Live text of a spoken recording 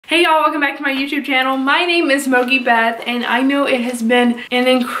Hey y'all, welcome back to my YouTube channel. My name is Mogi Beth, and I know it has been an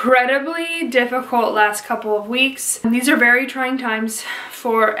incredibly difficult last couple of weeks. These are very trying times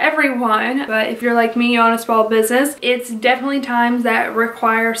for everyone, but if you're like me, on a small business, it's definitely times that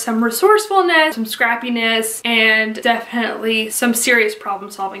require some resourcefulness, some scrappiness, and definitely some serious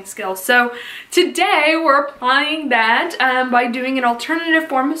problem-solving skills. So today we're applying that by doing an alternative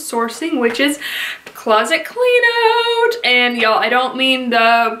form of sourcing, which is closet clean out. And y'all, I don't mean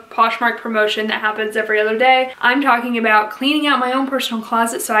the Poshmark promotion that happens every other day. I'm talking about cleaning out my own personal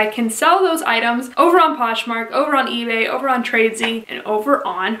closet so I can sell those items over on Poshmark, over on eBay, over on Tradesy, and over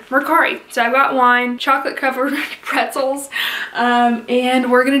on Mercari. So I've got wine, chocolate covered pretzels,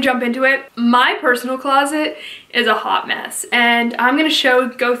 and we're gonna jump into it. My personal closet is a hot mess, and I'm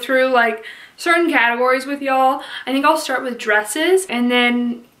gonna go through like certain categories with y'all. I think I'll start with dresses, and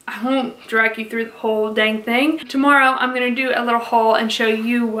then I won't drag you through the whole dang thing. Tomorrow I'm gonna do a little haul and show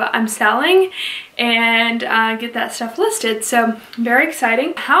you what I'm selling and get that stuff listed. So very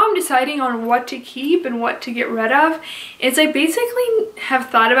exciting. How I'm deciding on what to keep and what to get rid of is I basically have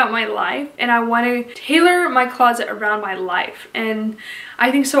thought about my life, and I want to tailor my closet around my life. And I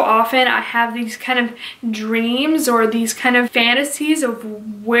think so often I have these kind of dreams or these kind of fantasies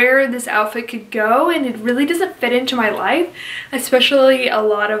of where this outfit could go, and it really doesn't fit into my life, especially a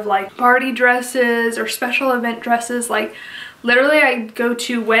lot of like party dresses or special event dresses. Like literally I go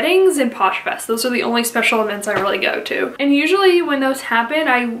to weddings and Posh Fest. Those are the only special events I really go to. And usually when those happen,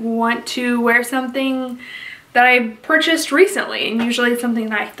 I want to wear something that I purchased recently, and usually it's something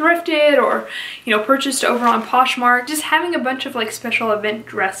that I thrifted or, you know, purchased over on Poshmark. Just having a bunch of like special event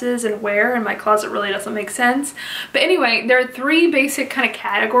dresses and wear in my closet really doesn't make sense. But anyway, there are three basic kind of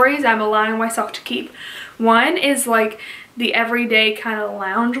categories I'm allowing myself to keep. One is like the everyday kind of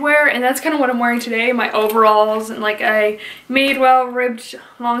loungewear, and that's kind of what I'm wearing today. My overalls and like a Madewell ribbed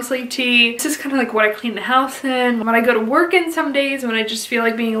long sleeve tee. This is kind of like what I clean the house in, what I go to work in some days when I just feel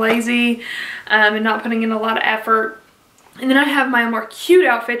like being lazy and not putting in a lot of effort. And then I have my more cute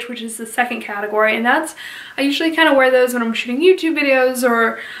outfits, which is the second category, and that's, I usually kind of wear those when I'm shooting YouTube videos,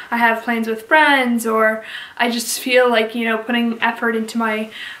 or I have plans with friends, or I just feel like, you know, putting effort into my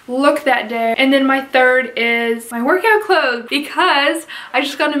look that day. And then my third is my workout clothes, because I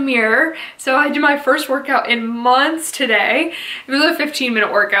just got a mirror. So I did my first workout in months today. It was a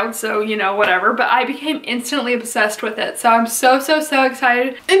 15-minute workout, so you know, whatever, but I became instantly obsessed with it. So I'm so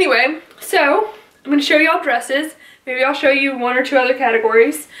excited. Anyway, so I'm gonna show y'all dresses. Maybe I'll show you one or two other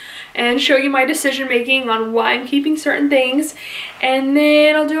categories and show you my decision making on why I'm keeping certain things, and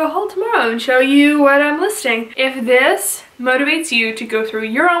then I'll do a haul tomorrow and show you what I'm listing. If this motivates you to go through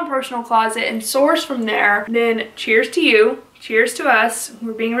your own personal closet and source from there, then cheers to you. Cheers to us.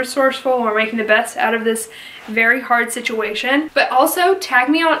 We're being resourceful. We're making the best out of this very hard situation. But also tag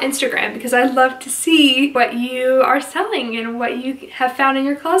me on Instagram, because I'd love to see what you are selling and what you have found in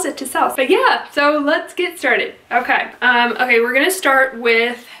your closet to sell. But yeah, so let's get started. Okay, we're gonna start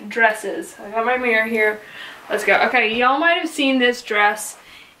with dresses. I got my mirror here. Let's go. Okay, y'all might have seen this dress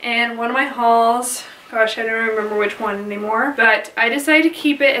in one of my hauls. Gosh, I don't remember which one anymore, but I decided to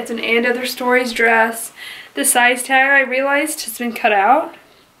keep it. It's an And Other Stories dress. The size tag, I realized, has been cut out.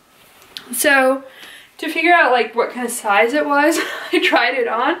 So to figure out like what kind of size it was, I tried it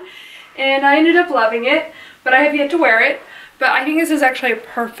on and I ended up loving it, but I have yet to wear it. But I think this is actually a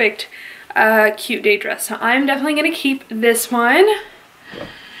perfect cute day dress. So I'm definitely gonna keep this one.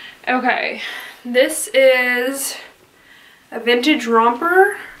 Okay, this is a vintage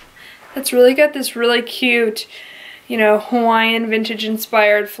romper. It's really got this really cute, you know, Hawaiian vintage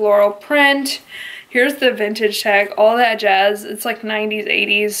inspired floral print. Here's the vintage tag, all that jazz. It's like 90s,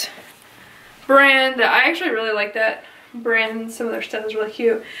 80s brand. I actually really like that brand. Some of their stuff is really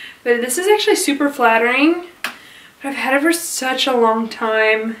cute. But this is actually super flattering. But I've had it for such a long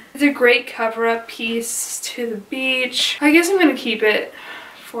time. It's a great cover-up piece to the beach. I guess I'm gonna keep it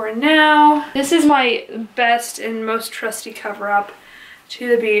for now. This is my best and most trusty cover-up to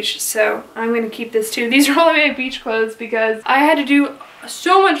the beach, so I'm gonna keep this too. These are all my beach clothes because I had to do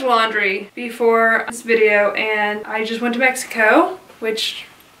so much laundry before this video, and I just went to Mexico, which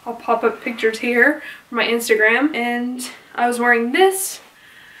I'll pop up pictures here for my Instagram, and I was wearing this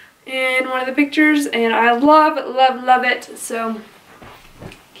in one of the pictures, and I love it, so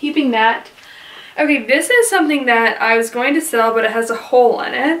keeping that. Okay, this is something that I was going to sell, but it has a hole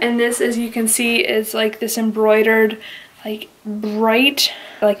in it, and this, as you can see, is like this embroidered like bright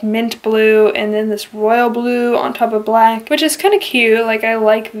like mint blue, and then this royal blue on top of black, which is kind of cute. Like I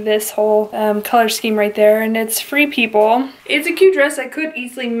like this whole color scheme right there, and it's Free People. It's a cute dress. I could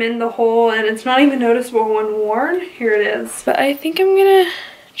easily mend the hole and it's not even noticeable when worn. Here it is. But I think I'm gonna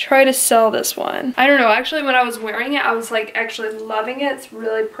try to sell this one. I don't know, actually when I was wearing it, I was like actually loving it. It's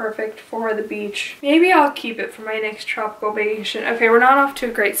really perfect for the beach. Maybe I'll keep it for my next tropical vacation. Okay, we're not off to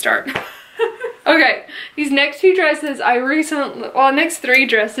a great start. Okay, these next two dresses next three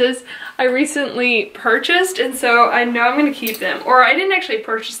dresses I recently purchased, and so I know I'm gonna keep them. Or I didn't actually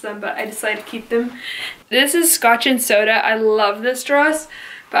purchase them, but I decided to keep them. This is Scotch and Soda. I love this dress,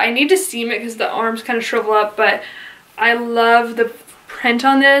 but I need to steam it because the arms kind of shrivel up, but I love the print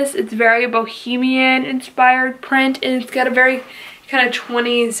on this. It's very bohemian inspired print, and it's got a very kind of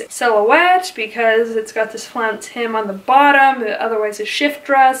 20s silhouette because it's got this flounce hem on the bottom, otherwise a shift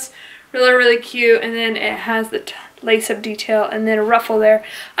dress. Really, really cute, and then it has the lace-up detail and then a ruffle there.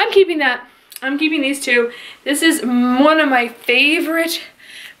 I'm keeping that. I'm keeping these two. This is one of my favorite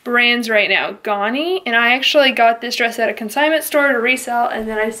brands right now, Gani, and I actually got this dress at a consignment store to resell, and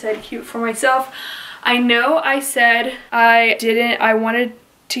then I said cute for myself. I know I said I wanted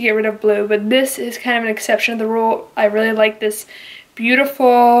to get rid of blue, but this is kind of an exception to the rule. I really like this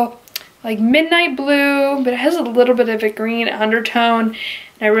beautiful like midnight blue, but it has a little bit of a green undertone,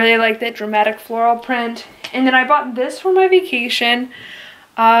 and I really like that dramatic floral print. And then I bought this for my vacation.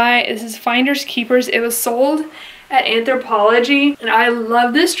 This is Finders Keepers. It was sold at Anthropologie, and I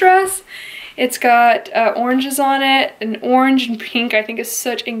love this dress. It's got oranges on it, and orange and pink I think is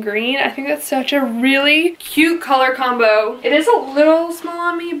such, and green. I think that's such a really cute color combo. It is a little small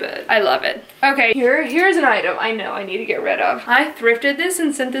on me, but I love it. Okay, here's an item I know I need to get rid of. I thrifted this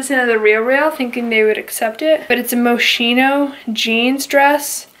and sent this into the RealReal thinking they would accept it, but it's a Moschino jeans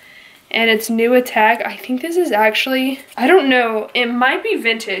dress, and it's new at tag. I think this is actually, I don't know, it might be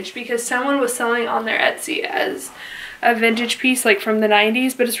vintage because someone was selling on their Etsy as a vintage piece like from the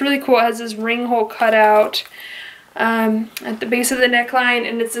 90s, but it's really cool. It has this ring hole cut out at the base of the neckline,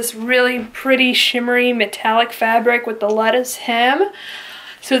 and it's this really pretty shimmery metallic fabric with the lettuce hem.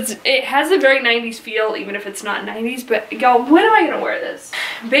 So it has a very 90s feel, even if it's not 90s. But y'all, when am I gonna wear this?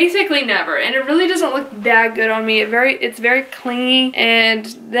 Basically never, and it really doesn't look that good on me. It's very clingy, and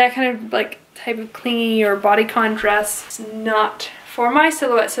that kind of like type of clingy or bodycon dress is not for my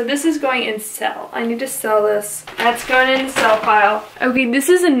silhouette. So this is going in sell. I need to sell this. That's going in the sell pile. Okay, this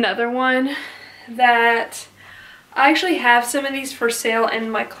is another one that I actually have some of these for sale in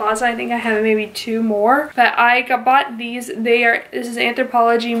my closet. I think I have maybe 2 more, but I bought these. This is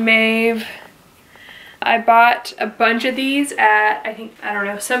Anthropologie Mauve. I bought a bunch of these at, I don't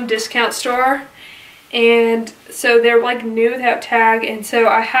know, some discount store. And so they're like new without tag, and so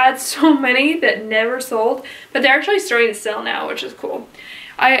I had so many that never sold, but they're actually starting to sell now, which is cool.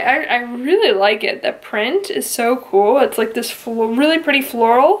 I really like it. The print is so cool. It's like this really pretty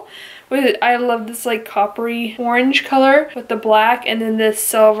floral. I love this like coppery orange color with the black and then this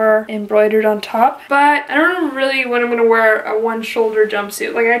silver embroidered on top. But I don't know really when I'm going to wear a one shoulder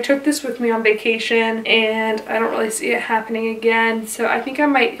jumpsuit. Like I took this with me on vacation and I don't really see it happening again. So I think I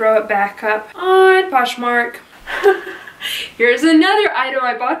might throw it back up on Poshmark. Here's another item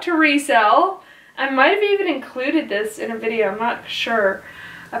I bought to resell. I might have even included this in a video, I'm not sure.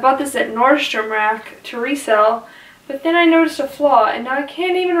 I bought this at Nordstrom Rack to resell. But then I noticed a flaw, and now I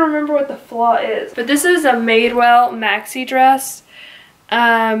can't even remember what the flaw is. But this is a Madewell maxi dress.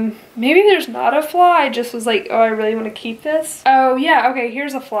 Maybe there's not a flaw. I just was like, oh, I really want to keep this. Oh, yeah, okay,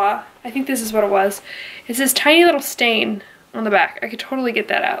 here's a flaw. I think this is what it was. It's this tiny little stain on the back. I could totally get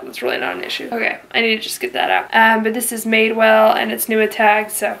that out. That's really not an issue. Okay, I need to just get that out. But this is Madewell, and it's new at tag,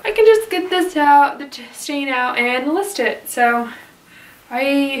 so I can just get this out, the stain out, and list it. So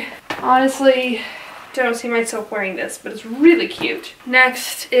I honestly don't see myself wearing this, but it's really cute.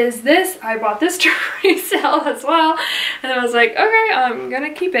 Next is this. I bought this to resell as well, and I was like, okay, I'm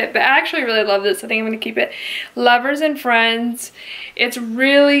gonna keep it. But I actually really love this. I think I'm gonna keep it. Lovers and Friends. It's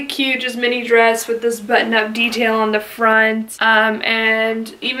really cute, just mini dress with this button-up detail on the front.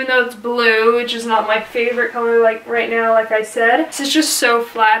 And even though it's blue, which is not my favorite color like right now, like I said, this is just so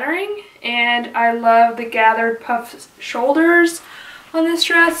flattering. And I love the gathered puff shoulders on this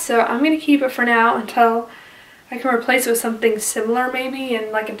dress, so I'm gonna keep it for now until I can replace it with something similar, maybe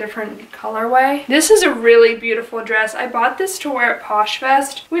in like a different colorway. This is a really beautiful dress. I bought this to wear at Posh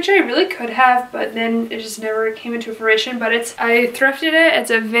Fest, which I really could have, but then it just never came into fruition. But I thrifted it. It's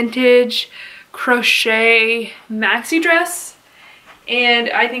a vintage crochet maxi dress, and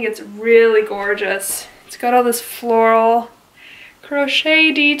I think it's really gorgeous. It's got all this floral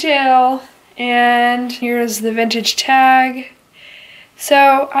crochet detail, and here's the vintage tag.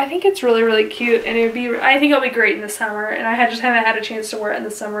 So I think it's really, really cute, and I think it'll be great in the summer, and I just haven't had a chance to wear it in the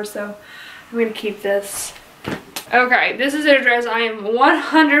summer, so I'm gonna keep this. Okay, this is a dress I am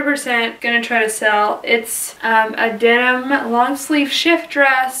 100% gonna try to sell. It's a denim long sleeve shift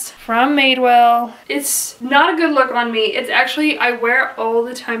dress from Madewell. It's not a good look on me. It's actually, I wear it all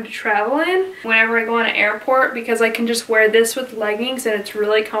the time to travel in whenever I go on an airport because I can just wear this with leggings and it's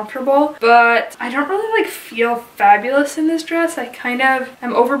really comfortable. But I don't really like feel fabulous in this dress.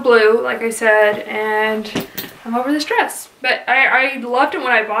 I'm over blue, like I said, and I'm over this dress. But I loved it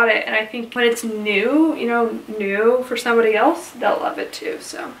when I bought it, and I think when it's new, you know, new for somebody else, they'll love it too,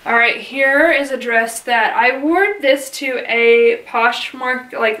 so. All right, here is a dress that I wore this to a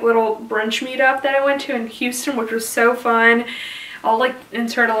Poshmark, like, little brunch meetup that I went to in Houston, which was so fun. I'll, like,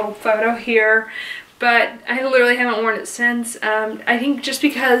 insert a little photo here, but I literally haven't worn it since. I think just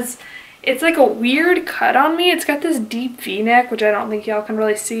because it's, like, a weird cut on me. It's got this deep V-neck, which I don't think y'all can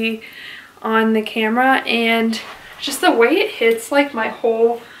really see on the camera, and just the way it hits like my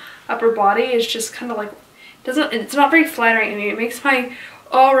whole upper body is just kind of like, it's not very flattering to me. It makes my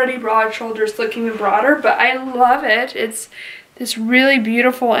already broad shoulders look even broader, but I love it. It's this really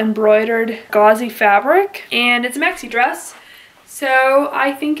beautiful embroidered gauzy fabric, and it's a maxi dress, so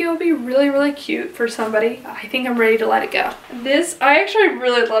I think it will be really, really cute for somebody. I think I'm ready to let it go. I actually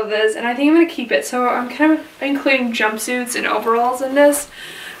really love this, and I think I'm gonna keep it, so I'm kind of including jumpsuits and overalls in this.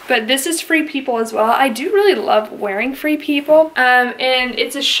 But this is Free People as well. I do really love wearing Free People. And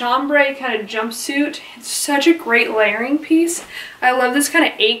it's a chambray kind of jumpsuit. It's such a great layering piece. I love this kind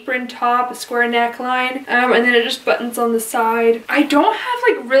of apron top, a square neckline, and then it just buttons on the side. I don't have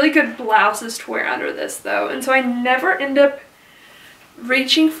like really good blouses to wear under this though, and so I never end up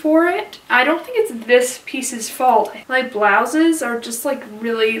reaching for it. I don't think it's this piece's fault. My blouses are just like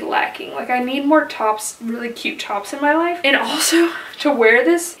really lacking. Like I need more tops, really cute tops in my life. And also to wear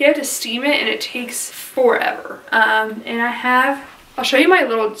this, you have to steam it and it takes forever. And I'll show you my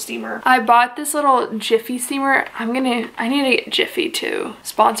little steamer. I bought this little Jiffy steamer. I need to get Jiffy to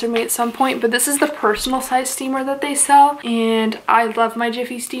sponsor me at some point, but this is the personal size steamer that they sell, and I love my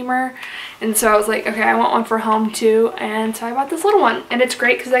Jiffy steamer, and so I was like, okay, I want one for home too, and so I bought this little one, and it's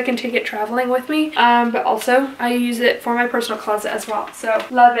great because I can take it traveling with me, but also I use it for my personal closet as well, so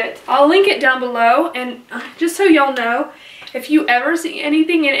love it. I'll link it down below, and just so y'all know, if you ever see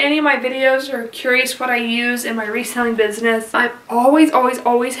anything in any of my videos or curious what I use in my reselling business, I always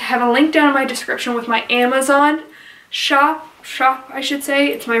have a link down in my description with my Amazon shop, I should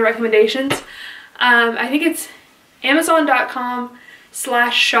say. It's my recommendations. I think it's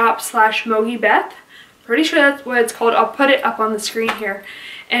amazon.com/shop/MogiBeth. Pretty sure that's what it's called. I'll put it up on the screen here.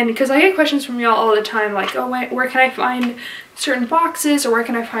 And because I get questions from y'all all the time, like, oh, where can I find certain boxes, or where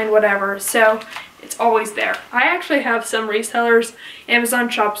can I find whatever? So it's always there. I actually have some resellers, Amazon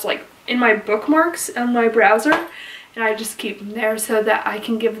shops, like in my bookmarks on my browser, and I just keep them there so that I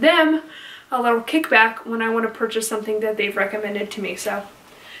can give them a little kickback when I want to purchase something that they've recommended to me. So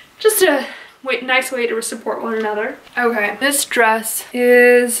just a nice way to support one another. Okay, this dress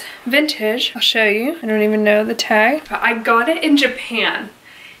is vintage. I'll show you. I don't even know the tag. But I got it in Japan,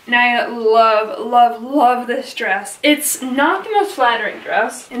 and I love this dress. It's not the most flattering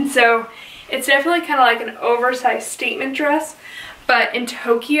dress, and so it's definitely kind of like an oversized statement dress. But in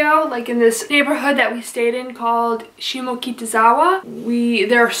Tokyo, like in this neighborhood that we stayed in called Shimokitazawa,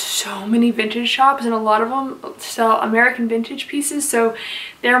 there are so many vintage shops, and a lot of them sell American vintage pieces. So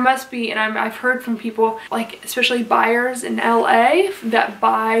there must be, and I've heard from people, like especially buyers in LA that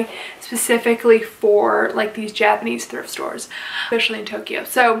buy specifically for like these Japanese thrift stores, especially in Tokyo.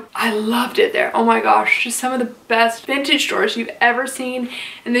 So I loved it there. Oh my gosh, just some of the best vintage stores you've ever seen,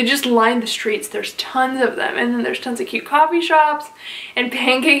 and they just line the streets. There's tons of them, and then there's tons of cute coffee shops and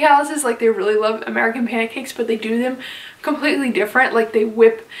pancake houses. Like they really love American pancakes, but they do them completely different. Like they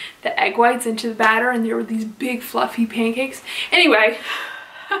whip the egg whites into the batter, and there were these big fluffy pancakes. Anyway,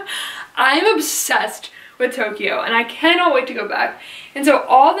 I'm obsessed with Tokyo, and I cannot wait to go back. And so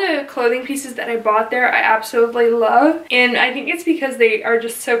all the clothing pieces that I bought there, I absolutely love, and I think it's because they are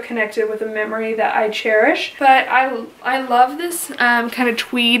just so connected with a memory that I cherish. But I love this kind of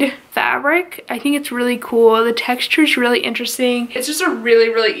tweed fabric. I think it's really cool. The texture is really interesting. It's just a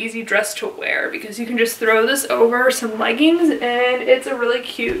really easy dress to wear because you can just throw this over some leggings, and it's a really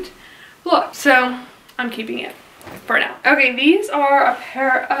cute look. So I'm keeping it for now. Okay, these are a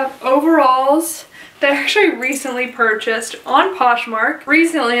pair of overalls that I actually recently purchased on Poshmark.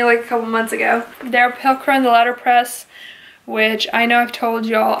 Recently, like a couple months ago. They're Pilcra and the letterpress, which I know I've told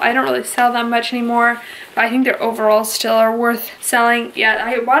y'all I don't really sell them much anymore, but I think their overalls still are worth selling. Yeah,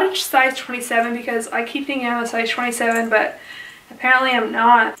 I bought a size 27 because I keep thinking I'm a size 27, but Apparently I'm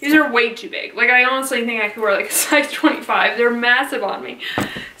not. These are way too big. Like, I honestly think I could wear like a size 25. They're massive on me.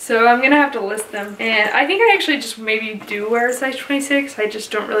 So I'm gonna have to list them. And I think I actually just maybe do wear a size 26. I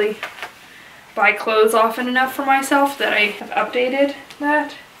just don't really buy clothes often enough for myself that I have updated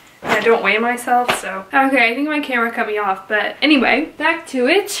that. And I don't weigh myself, so. Okay, I think my camera cut me off, but anyway, back to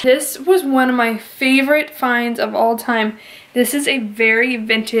it. This was one of my favorite finds of all time. This is a very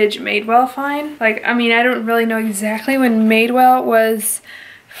vintage Madewell find. Like, I mean, I don't really know exactly when Madewell was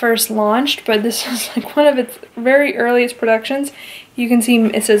first launched, but this is like one of its very earliest productions. You can see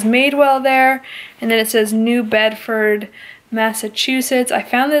it says Madewell there, and then it says New Bedford, Massachusetts. I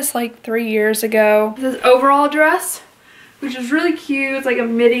found this like 3 years ago. This overall dress, which is really cute. It's like a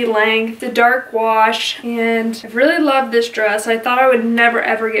midi length, it's a dark wash, and I really love this dress. I thought I would never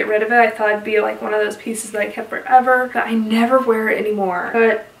ever get rid of it. I thought it'd be like one of those pieces that I kept forever, but I never wear it anymore.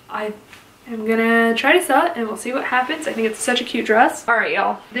 But I'm gonna try to sell it and we'll see what happens. I think it's such a cute dress. All right,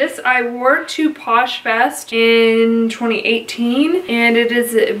 y'all. This I wore to Posh Fest in 2018, and it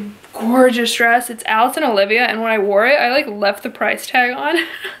is a gorgeous dress. It's Alice and Olivia, and when I wore it, I like left the price tag on.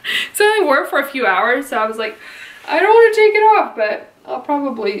 So I wore it for a few hours, so I was like, I don't want to take it off, but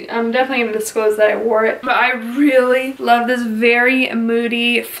I'm definitely going to disclose that I wore it. But I really love this very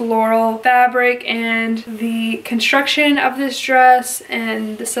moody floral fabric, and the construction of this dress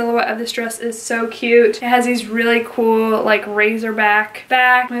and the silhouette of this dress is so cute. It has these really cool like razorback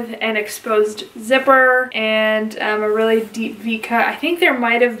back with an exposed zipper and a really deep V-cut. I think there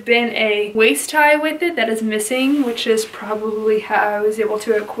might have been a waist tie with it that is missing, which is probably how I was able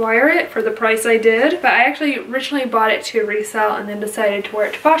to acquire it for the price I did. But I actually originally bought it to resell and then decided to wear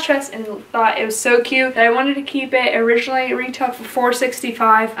it to Posh Fest and thought it was so cute that I wanted to keep it. Originally it retailed for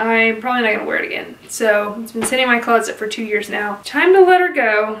 $4.65. I'm probably not gonna wear it again. So it's been sitting in my closet for 2 years now. Time to let her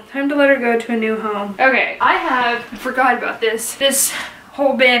go. Time to let her go to a new home. Okay, I forgot about this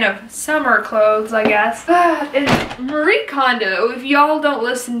whole bin of summer clothes, I guess. And Marie Kondo, if y'all don't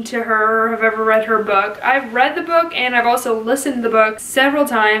listen to her or have ever read her book, I've read the book and I've also listened to the book several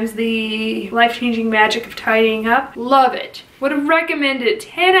times, The Life-Changing Magic of Tidying Up. Love it. Would have recommended it.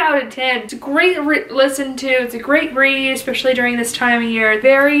 10 out of 10. It's a great listen to. It's a great read, especially during this time of year.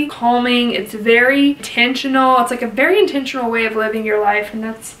 Very calming. It's very intentional. It's like a very intentional way of living your life, and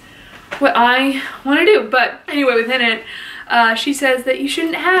that's what I want to do. But anyway, within it, she says that you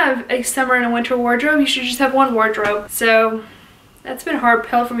shouldn't have a summer and a winter wardrobe. You should just have one wardrobe. So that's been a hard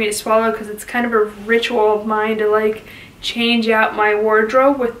pill for me to swallow, because it's kind of a ritual of mine to like change out my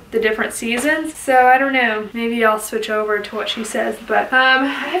wardrobe with the different seasons. So I don't know, maybe I'll switch over to what she says. But I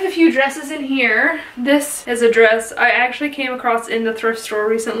have a few dresses in here. This is a dress I actually came across in the thrift store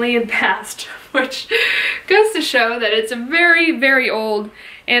recently and passed, which goes to show that it's a very, very old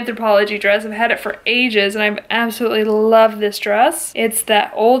Anthropologie dress. I've had it for ages and I've absolutely loved this dress. It's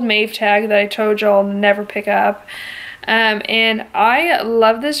that old Maeve tag that I told y'all never pick up. And I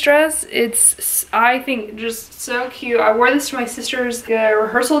love this dress. It's, I think, just so cute. I wore this to my sister's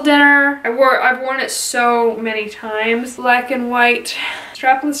rehearsal dinner. I've worn it so many times. Black and white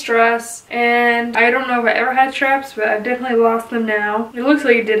strapless dress, and I don't know if I ever had straps, but I've definitely lost them now. It looks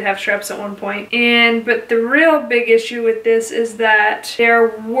like it did have straps at one point. But the real big issue with this is that there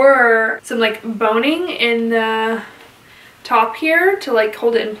were some like boning in the top here to like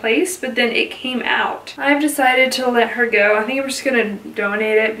hold it in place, but then it came out. I've decided to let her go. I think I'm just gonna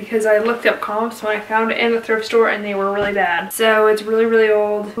donate it because I looked up comps when I found it in the thrift store and they were really bad. So it's really, really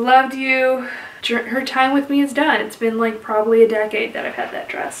old. Loved you. Her time with me is done. It's been like probably a decade that I've had that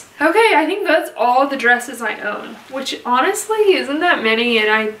dress. Okay, I think that's all the dresses I own, which honestly isn't that many, and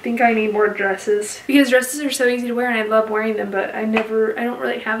I think I need more dresses because dresses are so easy to wear and I love wearing them, but I don't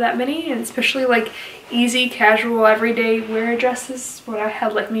really have that many, and especially like easy, casual, everyday wear dresses. What I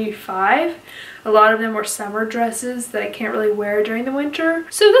had like maybe 5. A lot of them were summer dresses that I can't really wear during the winter.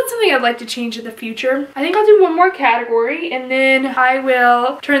 So that's something I'd like to change in the future. I think I'll do one more category and then I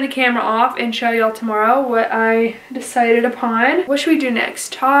will turn the camera off and show y'all tomorrow what I decided upon. What should we do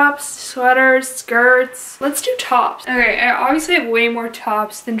next? Tops, sweaters, skirts? Let's do tops. Okay, I obviously have way more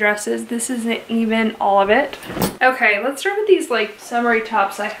tops than dresses. This isn't even all of it. Okay, let's start with these like summery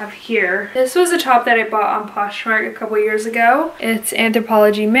tops I have here. This was a top that I bought on Poshmark a couple years ago. It's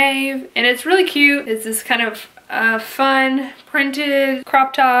Anthropologie Maeve, and it's really cute. It's this kind of fun printed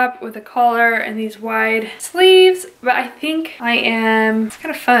crop top with a collar and these wide sleeves, but I think it's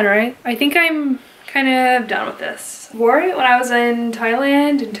kind of fun, right? I think I'm kind of done with this. Wore it when I was in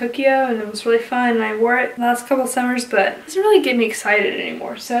Thailand and Tokyo, and it was really fun, and I wore it the last couple summers, but it doesn't really get me excited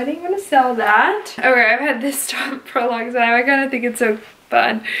anymore, so I think I'm gonna sell that. Okay, I've had this top for a long time. I kind of think it's so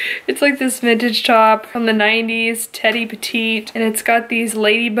fun. It's like this vintage top from the 90s, Teddy Petite, and it's got these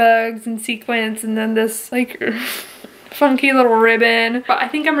ladybugs and sequins and then this like funky little ribbon. But I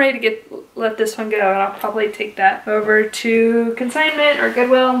think I'm ready to let this one go, and I'll probably take that over to consignment or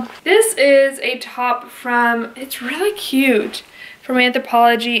Goodwill. This is a top from, it's really cute, from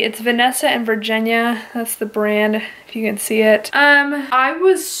Anthropologie. It's Vanessa and Virginia. That's the brand, if you can see it. I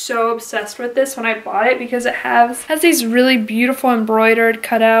was so obsessed with this when I bought it because it has these really beautiful embroidered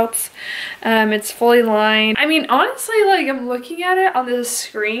cutouts. It's fully lined. I mean, honestly, like, I'm looking at it on the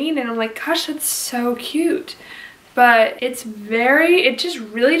screen and I'm like, gosh, that's so cute. But it just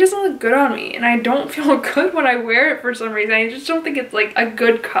really doesn't look good on me, and I don't feel good when I wear it for some reason. I just don't think it's like a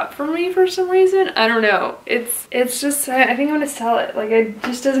good cut for me for some reason. I don't know. It's just, I think I'm gonna sell it. Like, it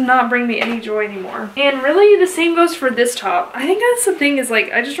just does not bring me any joy anymore. And really the same goes for this top. I think that's the thing, is like,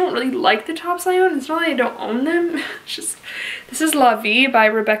 I just don't really like the tops I own. It's not that I don't own them. It's just, this is La Vie by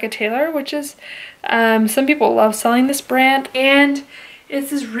Rebecca Taylor, which is, some people love selling this brand. And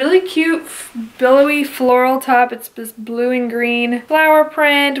it's this really cute billowy floral top. It's this blue and green flower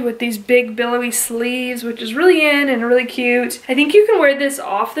print with these big billowy sleeves, which is really in and really cute. I think you can wear this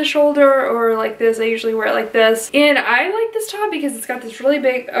off the shoulder or like this. I usually wear it like this. And I like this top because it's got this really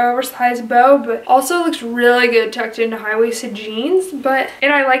big oversized bow, but also looks really good tucked into high-waisted jeans.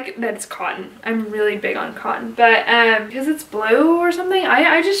 And I like that it's cotton. I'm really big on cotton. But because it's blue or something,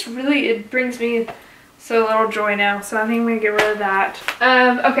 I just really, it brings me so little joy now, so I think I'm gonna get rid of that.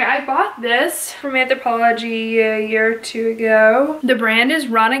 Okay, I bought this from Anthropologie a year or two ago. The brand is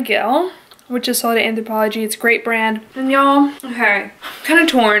Rana Gill, which is sold at Anthropologie. It's a great brand. And y'all, okay, I'm kind of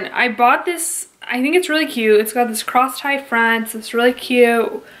torn. I bought this, I think it's really cute. It's got this cross-tie front. It's really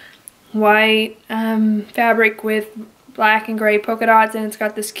cute white fabric with black and gray polka dots, and it's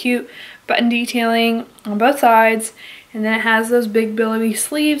got this cute button detailing on both sides. And then it has those big billowy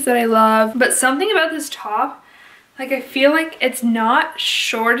sleeves that I love. But something about this top, like, I feel like it's not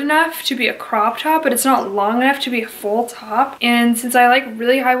short enough to be a crop top, but it's not long enough to be a full top. And since I like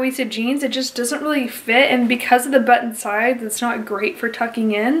really high-waisted jeans, it just doesn't really fit. And because of the button sides, it's not great for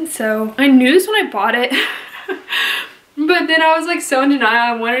tucking in. So I knew this when I bought it. But then I was like so in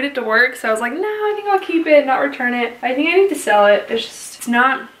denial. I wanted it to work. So I was like, no, I think I'll keep it and not return it. I think I need to sell it. It's just,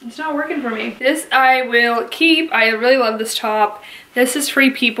 it's not working for me. This I will keep. I really love this top. This is Free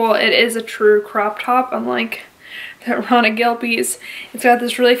People. It is a true crop top, unlike the Rana Gill piece. It's got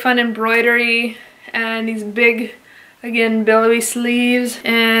this really fun embroidery and these big, again, billowy sleeves,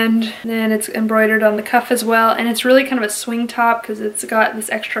 and then it's embroidered on the cuff as well. And it's really kind of a swing top because it's got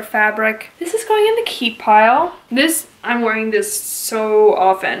this extra fabric. This is going in the keep pile. I'm wearing this so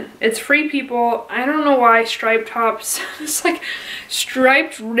often. It's Free People. I don't know why striped tops. It's like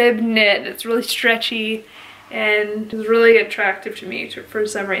striped rib knit. It's really stretchy and it's really attractive to me for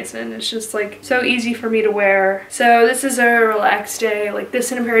some reason. It's just like so easy for me to wear. So this is a relaxed day. Like,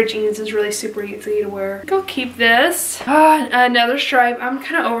 this in a pair of jeans is really super easy to wear. I'll keep this. Another stripe. I'm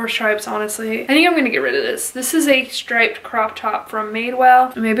kind of over stripes, honestly. I think I'm gonna get rid of this. This is a striped crop top from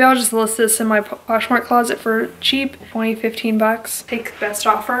Madewell. Maybe I'll just list this in my Poshmark closet for cheap, 20-15 bucks. Take the best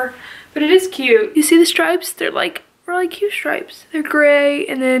offer. But it is cute. You see the stripes? They're like really cute stripes. They're gray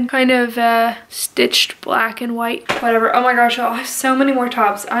and then kind of stitched black and white, whatever. Oh my gosh, I have so many more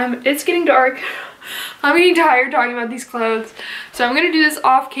tops. It's getting dark. I'm getting tired talking about these clothes, so I'm gonna do this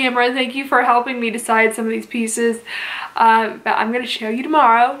off camera. Thank you for helping me decide some of these pieces, but I'm gonna show you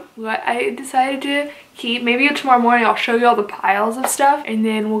tomorrow what I decided to keep. Maybe tomorrow morning I'll show you all the piles of stuff, and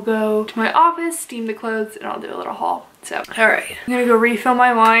then we'll go to my office, steam the clothes, and I'll do a little haul. So, all right, I'm gonna go refill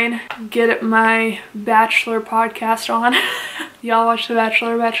my wine, get my Bachelor podcast on. Y'all watch The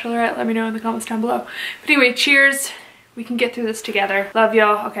Bachelor, Bachelorette? Let me know in the comments down below. But anyway, cheers. We can get through this together. Love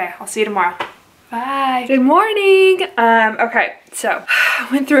y'all. Okay, I'll see you tomorrow. Bye. Good morning. Okay, so I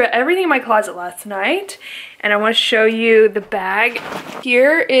went through everything in my closet last night, and I want to show you the bag.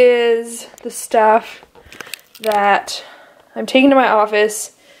 Here is the stuff that I'm taking to my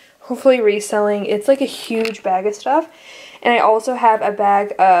office, hopefully reselling. It's like a huge bag of stuff. And I also have a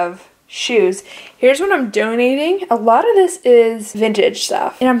bag of shoes. Here's what I'm donating. A lot of this is vintage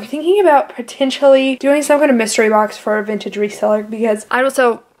stuff. And I'm thinking about potentially doing some kind of mystery box for a vintage reseller, because I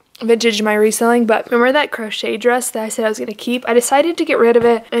also vintage in my reselling. But remember that crochet dress that I said I was gonna keep? I decided to get rid of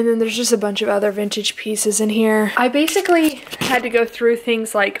it, and then there's just a bunch of other vintage pieces in here. I basically had to go through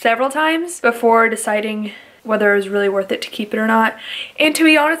things like several times before deciding whether it was really worth it to keep it or not. And to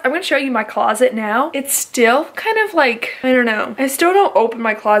be honest, I'm gonna show you my closet now. It's still kind of like, I don't know. I still don't open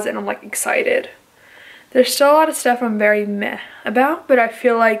my closet and I'm like excited. There's still a lot of stuff I'm very meh about, but I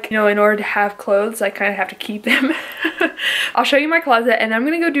feel like, you know, in order to have clothes, I kind of have to keep them. I'll show you my closet, and I'm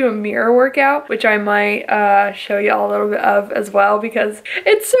gonna go do a mirror workout, which I might show you all a little bit of as well, because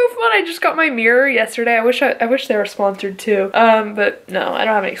it's so fun. I just got my mirror yesterday. I wish they were sponsored too, but no, I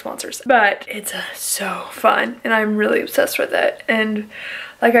don't have any sponsors. But it's so fun, and I'm really obsessed with it. And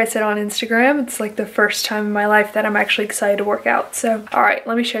like I said on Instagram, it's like the first time in my life that I'm actually excited to work out. So, all right,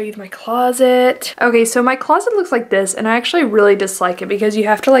 let me show you my closet. Okay, so my closet looks like this, and I actually really dislike it because you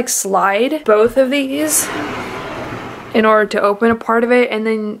have to like slide both of these in order to open a part of it, and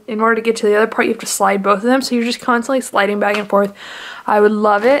then in order to get to the other part, you have to slide both of them. So you're just constantly sliding back and forth. I would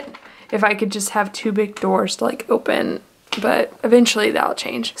love it if I could just have two big doors to like open, but eventually that'll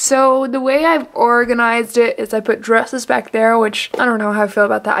change. So the way I've organized it is I put dresses back there, which I don't know how I feel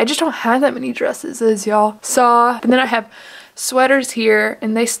about that. I just don't have that many dresses, as y'all saw. And then I have sweaters here,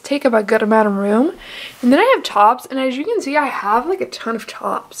 and they take up a good amount of room. And then I have tops, and as you can see, I have like a ton of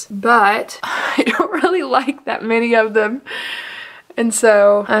tops, but I don't really like that many of them. And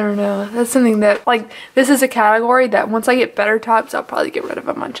so, I don't know, that's something that, like, this is a category that once I get better tops, I'll probably get rid of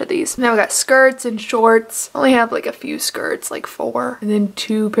a bunch of these. Now we got skirts and shorts. I only have like a few skirts, like 4. And then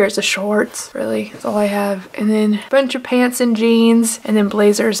 2 pairs of shorts, really, that's all I have. And then a bunch of pants and jeans, and then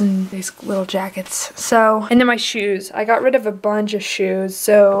blazers and these little jackets. So, and then my shoes. I got rid of a bunch of shoes,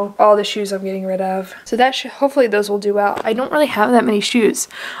 so all the shoes I'm getting rid of. So that should, hopefully those will do out. I don't really have that many shoes.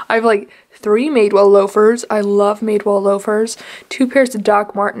 I have like 3 Madewell loafers. I love Madewell loafers. 2 pairs of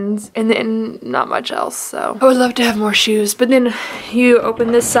Doc Martens, and then not much else. So I would love to have more shoes. But then you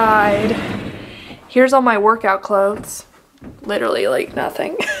open this side. Here's all my workout clothes. Literally like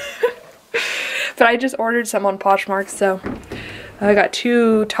nothing. But I just ordered some on Poshmark, so I got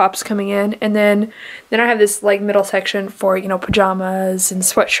 2 tops coming in, and then I have this like middle section for, you know, pajamas and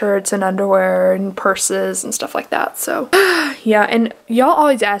sweatshirts and underwear and purses and stuff like that. So yeah, and y'all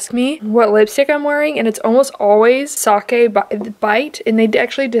always ask me what lipstick I'm wearing, and it's almost always Sake Bite, and they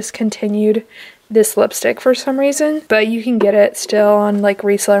actually discontinued this lipstick for some reason, but you can get it still on like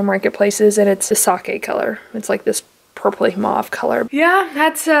reseller marketplaces, and it's a sake color. It's like this purpley mauve color. Yeah,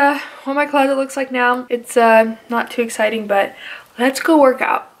 that's what my closet looks like now. It's not too exciting, but let's go work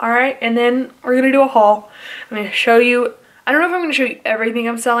out, all right? And then we're gonna do a haul. I'm gonna show you, I don't know if I'm gonna show you everything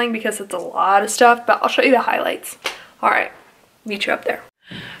I'm selling because it's a lot of stuff, but I'll show you the highlights. All right, meet you up there.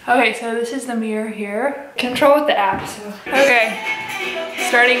 Okay, so this is the mirror here. Control with the app, so. Okay,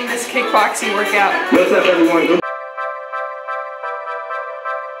 starting this kickboxing workout. What's up, everyone?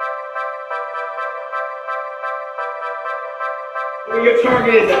 Where your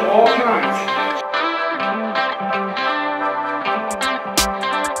target is at all times.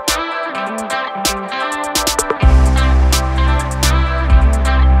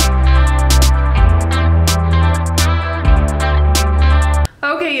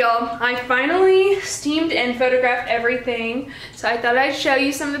 I finally steamed and photographed everything, so I thought I'd show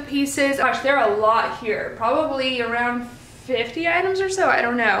you some of the pieces. Gosh, there are a lot here, probably around 50 items or so, I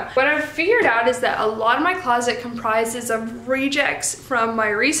don't know. What I've figured out is that a lot of my closet comprises of rejects from my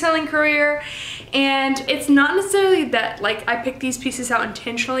reselling career, and it's not necessarily that like I picked these pieces out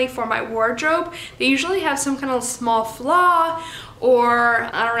intentionally for my wardrobe. They usually have some kind of small flaw, or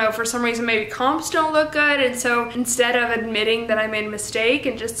I don't know, for some reason maybe comps don't look good, and so instead of admitting that I made a mistake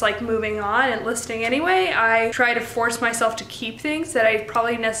and just like moving on and listing anyway, I try to force myself to keep things that I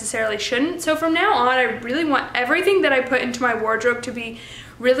probably necessarily shouldn't. So from now on, I really want everything that I put into my wardrobe to be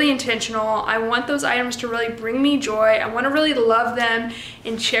really intentional. I want those items to really bring me joy. I want to really love them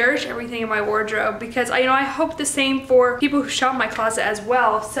and cherish everything in my wardrobe, because I hope the same for people who shop my closet as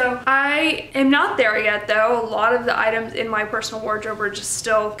well. So I am not there yet though. A lot of the items in my personal wardrobe are just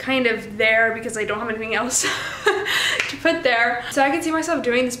still kind of there because I don't have anything else to put there. So I can see myself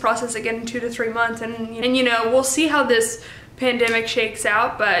doing this process again in 2 to 3 months, and you know, we'll see how this pandemic shakes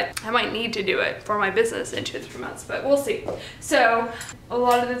out, but I might need to do it for my business in 2 to 3 months, but we'll see. So a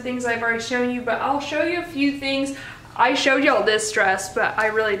lot of the things I've already shown you, but I'll show you a few things. I showed y'all this dress, but I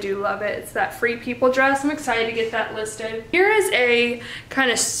really do love it. It's that Free People dress. I'm excited to get that listed. Here is a kind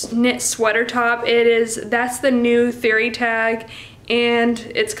of knit sweater top. That's the new Theory tag, and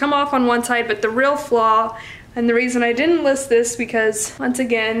it's come off on one side, but the real flaw, and the reason I didn't list this, because once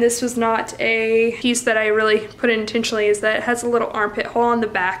again, this was not a piece that I really put in intentionally, is that it has a little armpit hole on the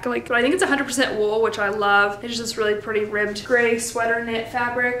back. Like, I think it's 100% wool, which I love. It's just really pretty ribbed gray sweater knit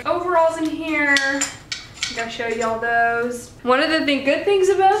fabric. Overalls in here. I gotta show y'all those. One of the good things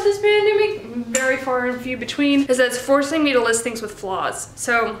about this pandemic, very far and few between, is that it's forcing me to list things with flaws.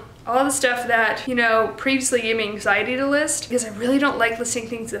 So all the stuff that, you know, previously gave me anxiety to list, because I really don't like listing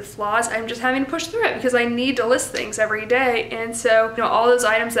things with flaws. I'm just having to push through it because I need to list things every day. And so, you know, all those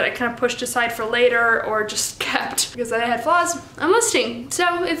items that I kind of pushed aside for later or just kept because I had flaws, I'm listing.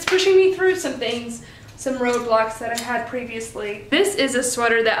 So it's pushing me through some things, some roadblocks that I had previously. This is a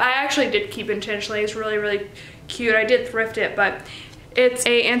sweater that I actually did keep intentionally. It's really, really cute. I did thrift it, but it's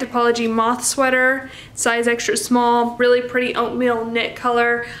a Anthropologie moth sweater, size extra small, really pretty oatmeal knit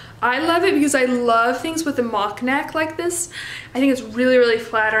color. I love it because I love things with a mock neck like this. I think it's really, really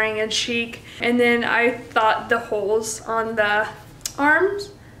flattering and chic. And then I thought the holes on the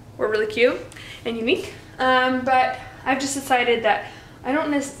arms were really cute and unique. But I've just decided that I don't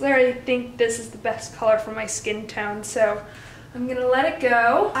necessarily think this is the best color for my skin tone, so I'm gonna let it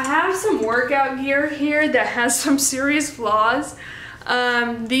go. I have some workout gear here that has some serious flaws.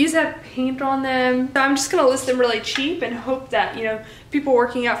 These have paint on them. So I'm just gonna list them really cheap and hope that, you know, people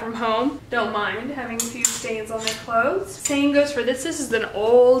working out from home don't mind having a few stains on their clothes. Same goes for this. This is an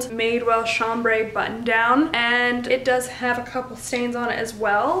old Madewell chambray button down, and it does have a couple stains on it as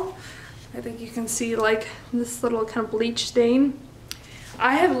well. I think you can see like this little kind of bleach stain.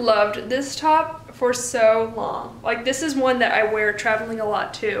 I have loved this top for so long. Like, this is one that I wear traveling a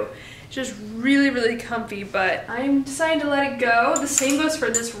lot too. Just really, really comfy, but I'm deciding to let it go. The same goes for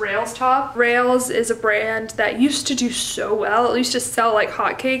this Rails top. Rails is a brand that used to do so well. It used to sell like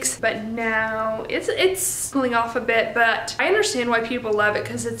hotcakes, but now it's cooling off a bit, but I understand why people love it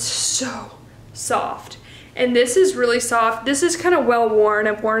because it's so soft. And this is really soft. This is kind of well worn.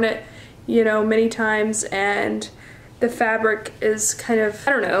 I've worn it, you know, many times, and the fabric is kind of,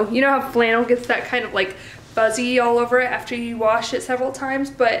 I don't know, you know how flannel gets that kind of like fuzzy all over it after you wash it several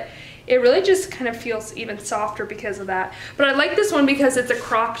times, but it really just kind of feels even softer because of that. But I like this one because it's a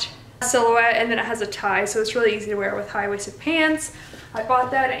cropped silhouette and then it has a tie, so it's really easy to wear with high-waisted pants. I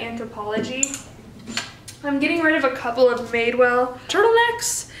bought that at Anthropologie. I'm getting rid of a couple of Madewell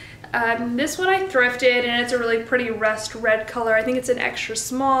turtlenecks. This one I thrifted, and it's a really pretty rust red color. I think it's an extra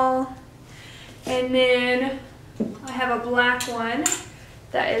small. And then I have a black one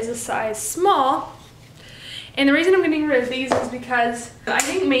that is a size small. And the reason I'm getting rid of these is because I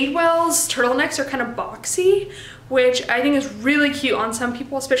think Madewell's turtlenecks are kind of boxy, which I think is really cute on some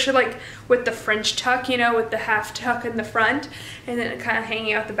people, especially like with the French tuck, you know, with the half tuck in the front and then kind of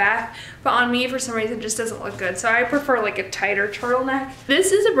hanging out the back. But on me, for some reason, it just doesn't look good. So I prefer like a tighter turtleneck.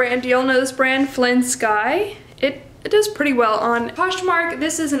 This is a brand, do y'all know this brand? Flynn Sky. It does pretty well on Poshmark.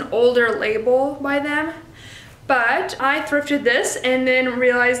 This is an older label by them. But I thrifted this and then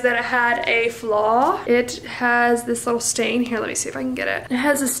realized that it had a flaw. It has this little stain. Here, let me see if I can get it. It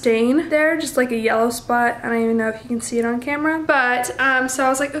has a stain there, just like a yellow spot. I don't even know if you can see it on camera. But, so I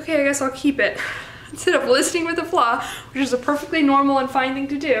was like, okay, I guess I'll keep it. Instead of listing with a flaw, which is a perfectly normal and fine thing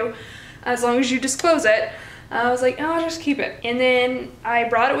to do, as long as you disclose it. I was like, oh, I'll just keep it. And then I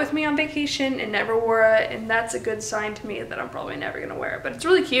brought it with me on vacation and never wore it. And that's a good sign to me that I'm probably never gonna wear it. But it's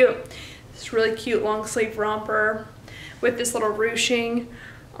really cute. This really cute long sleeve romper with this little ruching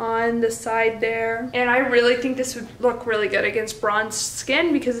on the side there. And I really think this would look really good against bronze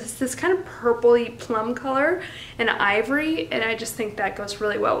skin because it's this kind of purpley plum color and ivory, and I just think that goes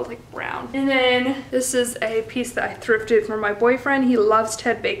really well with like brown. And then this is a piece that I thrifted for my boyfriend. He loves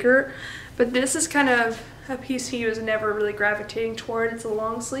Ted Baker, but this is kind of a piece he was never really gravitating toward. It's a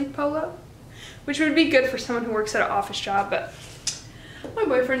long sleeve polo, which would be good for someone who works at an office job, but my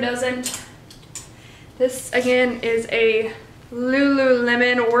boyfriend doesn't. This again is a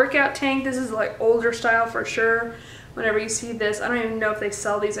Lululemon workout tank. This is like older style for sure. Whenever you see this, I don't even know if they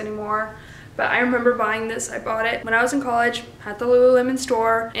sell these anymore, but I remember buying this. I bought it when I was in college at the Lululemon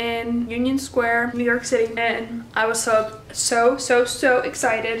store in Union Square, New York City, and I was so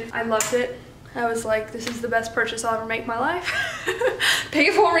excited. I loved it. I was like, this is the best purchase I'll ever make in my life. Pay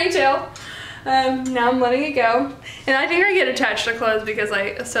full retail. Now I'm letting it go. And I think I get attached to clothes because I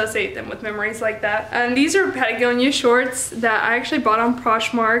associate them with memories like that. These are Patagonia shorts that I actually bought on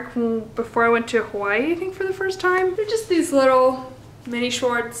Poshmark before I went to Hawaii, I think, for the first time. They're just these little mini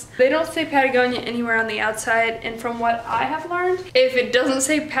shorts. They don't say Patagonia anywhere on the outside, and from what I have learned, if it doesn't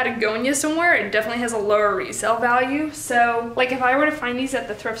say Patagonia somewhere, it definitely has a lower resale value. So like if I were to find these at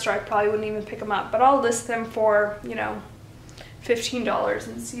the thrift store, I probably wouldn't even pick them up, but I'll list them for, you know, $15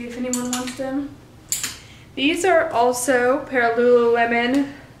 and see if anyone wants them. These are also a pair of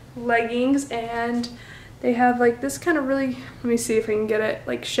Lululemon leggings, and they have like this kind of really, let me see if I can get it,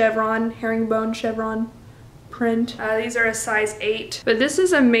 like chevron, herringbone chevron print. These are a size 8, but this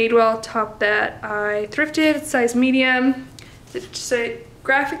is a Madewell top that I thrifted. It's size medium. It's a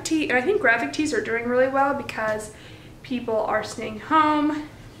graphic tee, and I think graphic tees are doing really well because people are staying home.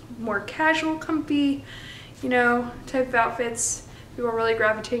 more casual, comfy, you know, type of outfits people are really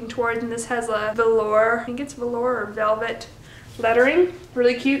gravitating towards. And this has a velour, I think it's velour or velvet lettering.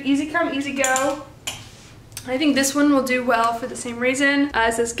 Really cute, easy come, easy go. I think this one will do well for the same reason.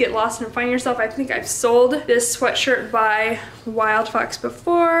 It says get lost and find yourself. I think I've sold this sweatshirt by Wild Fox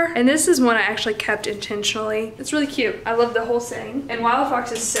before, and this is one I actually kept intentionally. It's really cute. I love the whole thing. And Wild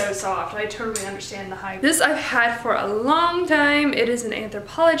Fox is so soft. I totally understand the hype. This I've had for a long time. It is an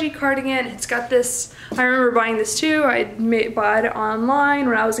Anthropologie cardigan. It's got this, I remember buying this too. I bought it online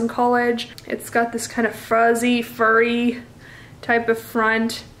when I was in college. It's got this kind of fuzzy, furry type of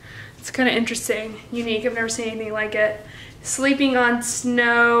front. It's kind of interesting, unique. I've never seen anything like it. Sleeping on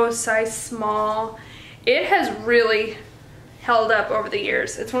snow, size small. It has really held up over the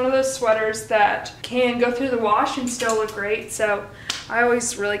years. It's one of those sweaters that can go through the wash and still look great. So I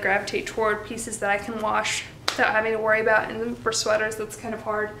always really gravitate toward pieces that I can wash without having to worry about. And for sweaters, that's kind of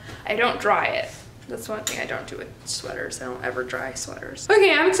hard. I don't dry it. That's one thing I don't do with sweaters. I don't ever dry sweaters.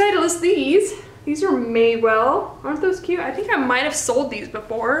 Okay, I'm excited to list these. These are made well. Aren't those cute? I think I might have sold these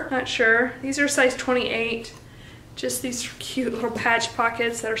before. Not sure. These are size 28. Just these cute little patch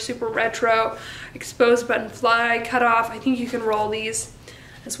pockets that are super retro. Exposed button fly, cut off. I think you can roll these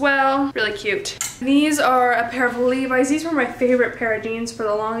as well. Really cute. These are a pair of Levi's. These were my favorite pair of jeans for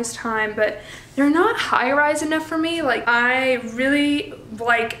the longest time, but they're not high rise enough for me. Like, I really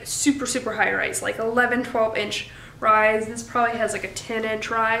like super, super high rise, like 11, 12 inch rise. This probably has like a 10-inch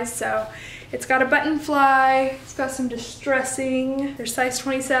rise, so it's got a button fly. It's got some distressing. They're size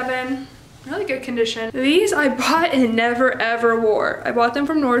 27. Really good condition. These I bought and never ever wore. I bought them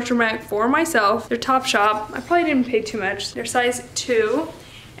from Nordstrom for myself. They're Topshop. I probably didn't pay too much. They're size 2,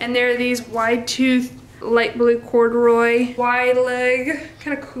 and they're these wide tooth, light blue corduroy, wide leg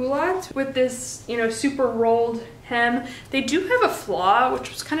kind of culottes with this, you know, super rolled hem. They do have a flaw, which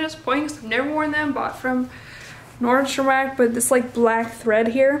was kind of disappointing because I've never worn them. Bought from Nordstrom, but this like black thread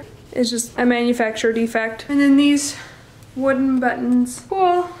here is just a manufacturer defect. And then these wooden buttons.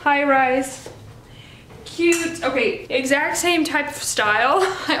 Cool, high rise, cute. Okay, exact same type of style.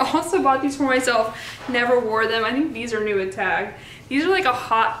 I also bought these for myself, never wore them. I think these are new at Tag. These are like a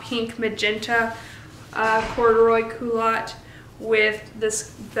hot pink magenta corduroy culotte with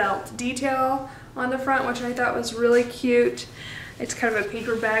this belt detail on the front, which I thought was really cute. It's kind of a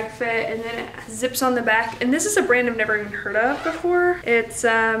paper bag fit, and then it zips on the back. And this is a brand I've never even heard of before. It's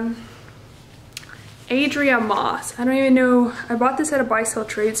Adria Moss. I don't even know. I bought this at a buy sell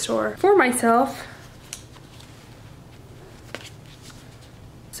trade store for myself.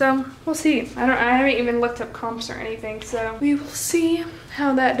 So we'll see. I haven't even looked up comps or anything, so we will see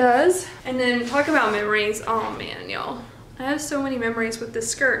how that does. And then talk about memories. Oh man, y'all. I have so many memories with this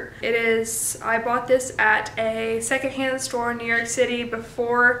skirt. I bought this at a secondhand store in New York City when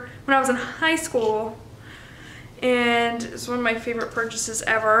I was in high school, and it's one of my favorite purchases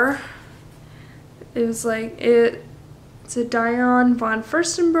ever. It was like, it's a Dion von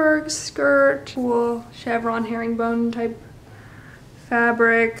Furstenberg skirt, cool chevron herringbone type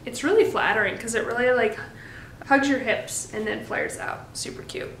fabric. It's really flattering because it really like hugs your hips and then flares out. Super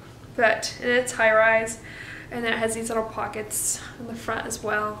cute. But it's high rise, and then it has these little pockets on the front as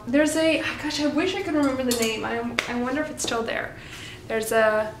well. There's gosh, I wish I could remember the name. I wonder if it's still there. There's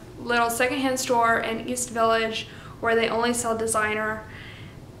a little secondhand store in East Village where they only sell designer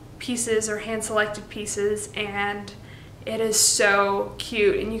pieces or hand-selected pieces, and it is so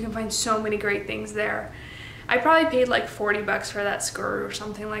cute, and you can find so many great things there. I probably paid like 40 bucks for that skirt or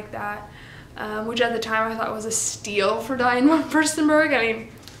something like that, which at the time I thought was a steal for Diane von Furstenberg. I mean,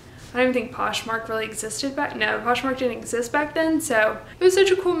 I don't even think Poshmark really existed Poshmark didn't exist back then, so it was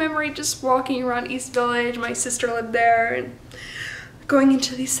such a cool memory just walking around East Village. My sister lived there, and going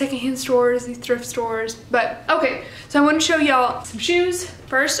into these secondhand stores, these thrift stores. But okay, so I want to show y'all some shoes.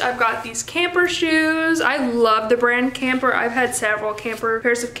 First, I've got these Camper shoes. I love the brand Camper. I've had several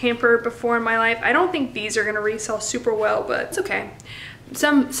pairs of Camper before in my life. I don't think these are gonna resell super well, but it's okay.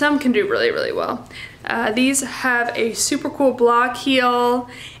 Some can do really, really well. These have a super cool block heel,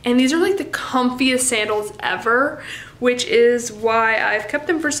 and these are like the comfiest sandals ever, which is why I've kept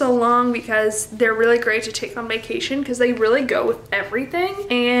them for so long, because they're really great to take on vacation because they really go with everything,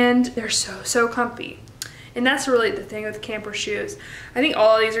 and they're so comfy. And that's really the thing with Camper shoes. I think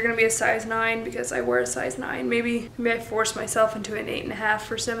all of these are gonna be a size 9 because I wear a size 9. Maybe I forced myself into an 8.5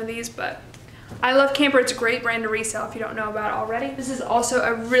 for some of these, but I love Camper. It's a great brand to resell if you don't know about it already. This is also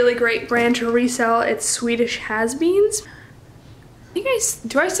a really great brand to resell. It's Swedish Has-Beens.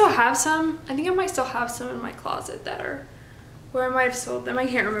 Do I still have some? I think I might still have some in my closet that are Or I might have sold them, I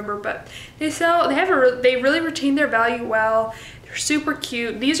can't remember, but they really retain their value well. They're super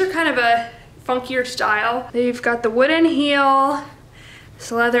cute. These are kind of a funkier style. They've got the wooden heel,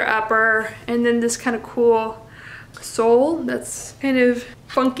 this leather upper, and then this kind of cool sole that's kind of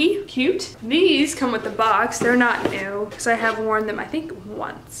funky, cute. These come with the box. They're not new because I have worn them, I think,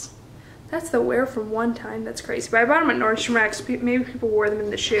 once. That's the wear from one time. That's crazy. But I bought them at Nordstrom Rack. Maybe people wore them in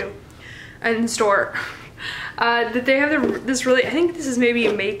the store. That they have this really, I think this is maybe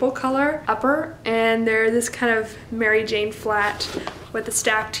a maple color upper, and they're this kind of Mary Jane flat with a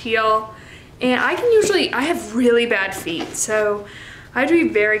stacked heel. And I have really bad feet, so I have to be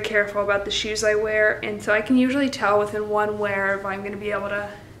very careful about the shoes I wear, and so I can usually tell within one wear if I'm gonna be able to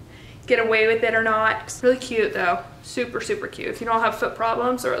get away with it or not. It's really cute though, super, super cute. If you don't have foot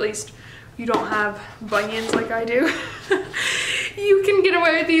problems, or at least you don't have bunions like I do, you can get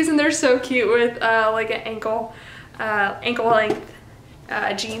away with these, and they're so cute with like an ankle length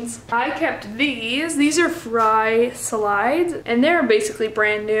jeans. I kept these. These are Fry slides, and they're basically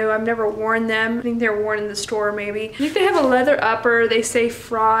brand new. I've never worn them. I think they're worn in the store maybe. I think they have a leather upper. They say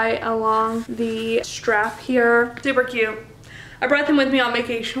Fry along the strap here. Super cute. I brought them with me on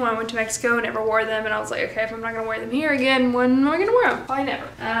vacation when I went to Mexico and never wore them, and I was like, okay, if I'm not gonna wear them here again, when am I gonna wear them? Probably never.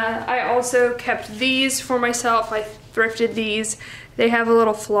 I also kept these for myself. I thrifted these. They have a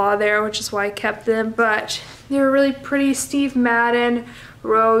little flaw there, which is why I kept them, but they're really pretty Steve Madden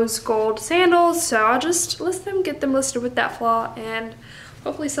rose gold sandals, so I'll just get them listed with that flaw and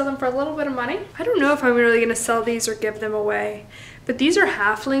hopefully sell them for a little bit of money. I don't know if I'm really gonna sell these or give them away, but these are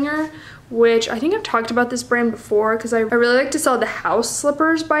Haflinger, which I think I've talked about this brand before because I really like to sell the house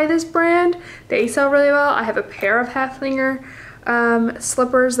slippers by this brand. They sell really well. I have a pair of Haflinger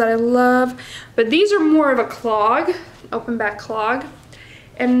slippers that I love, but these are more of a clog, open back clog,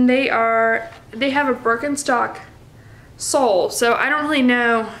 and they have a Birkenstock sole, so I don't really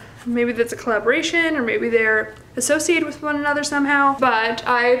know, maybe that's a collaboration or maybe they're associated with one another somehow, but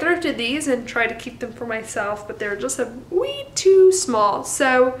I thrifted these and tried to keep them for myself, but they're just a wee too small,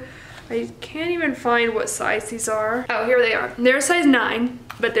 so I can't even find what size these are. Oh, here they are. They're a size 9,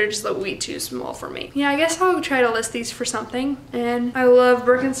 but they're just a wee too small for me. Yeah, I guess I'll try to list these for something. And I love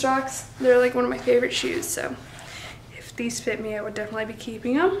Birkenstocks. They're like one of my favorite shoes, so if these fit me, I would definitely be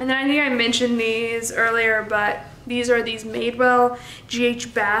keeping them. And then I think I mentioned these earlier, but these are these Madewell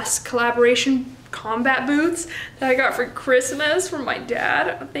GH Bass collaboration combat boots that I got for Christmas from my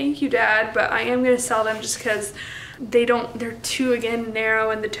dad. Thank you, Dad, but I am gonna sell them just because they're too, again,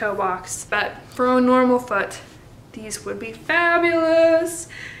 narrow in the toe box, but for a normal foot these would be fabulous,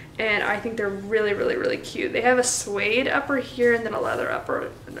 and I think they're really, really, really cute. They have a suede upper here and then a leather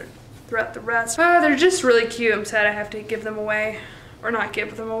upper throughout the rest. Oh, they're just really cute. I'm sad I have to give them away, or not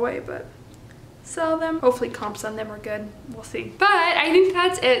give them away, but sell them. Hopefully comps on them are good. We'll see. But I think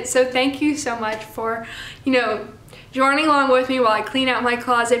that's it. So thank you so much for, joining along with me while I clean out my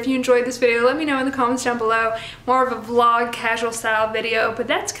closet. If you enjoyed this video, let me know in the comments down below. More of a vlog, casual style video, but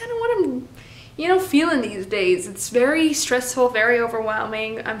that's kind of what I'm, feeling these days. It's very stressful, very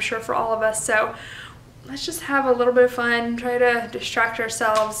overwhelming, I'm sure, for all of us. So let's just have a little bit of fun, try to distract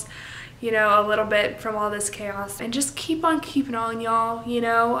ourselves, a little bit from all this chaos, and just keep on keeping on, y'all.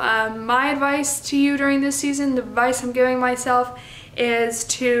 My advice to you during this season, the advice I'm giving myself, is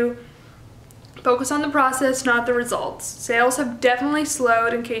to focus on the process, not the results. Sales have definitely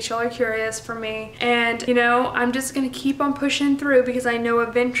slowed, in case y'all are curious, for me. And, I'm just gonna keep on pushing through because I know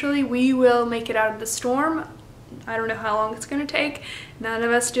eventually we will make it out of the storm. I don't know how long it's gonna take. None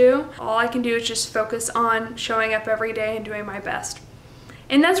of us do. All I can do is just focus on showing up every day and doing my best.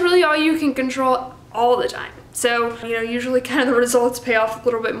 And that's really all you can control all the time. So, usually kind of the results pay off a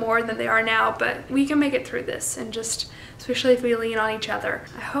little bit more than they are now, but we can make it through this, and just, especially if we lean on each other.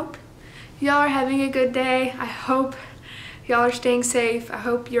 I hope y'all are having a good day. I hope y'all are staying safe. I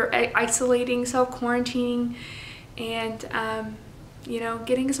hope you're isolating, self-quarantining, and,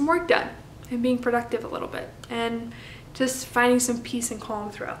 getting some work done and being productive a little bit, and just finding some peace and calm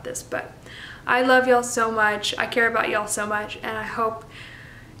throughout this. But I love y'all so much. I care about y'all so much, and I hope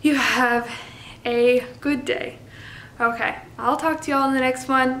you have a good day. Okay, I'll talk to y'all in the next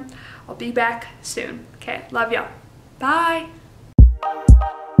one. I'll be back soon. Okay, love y'all. Bye.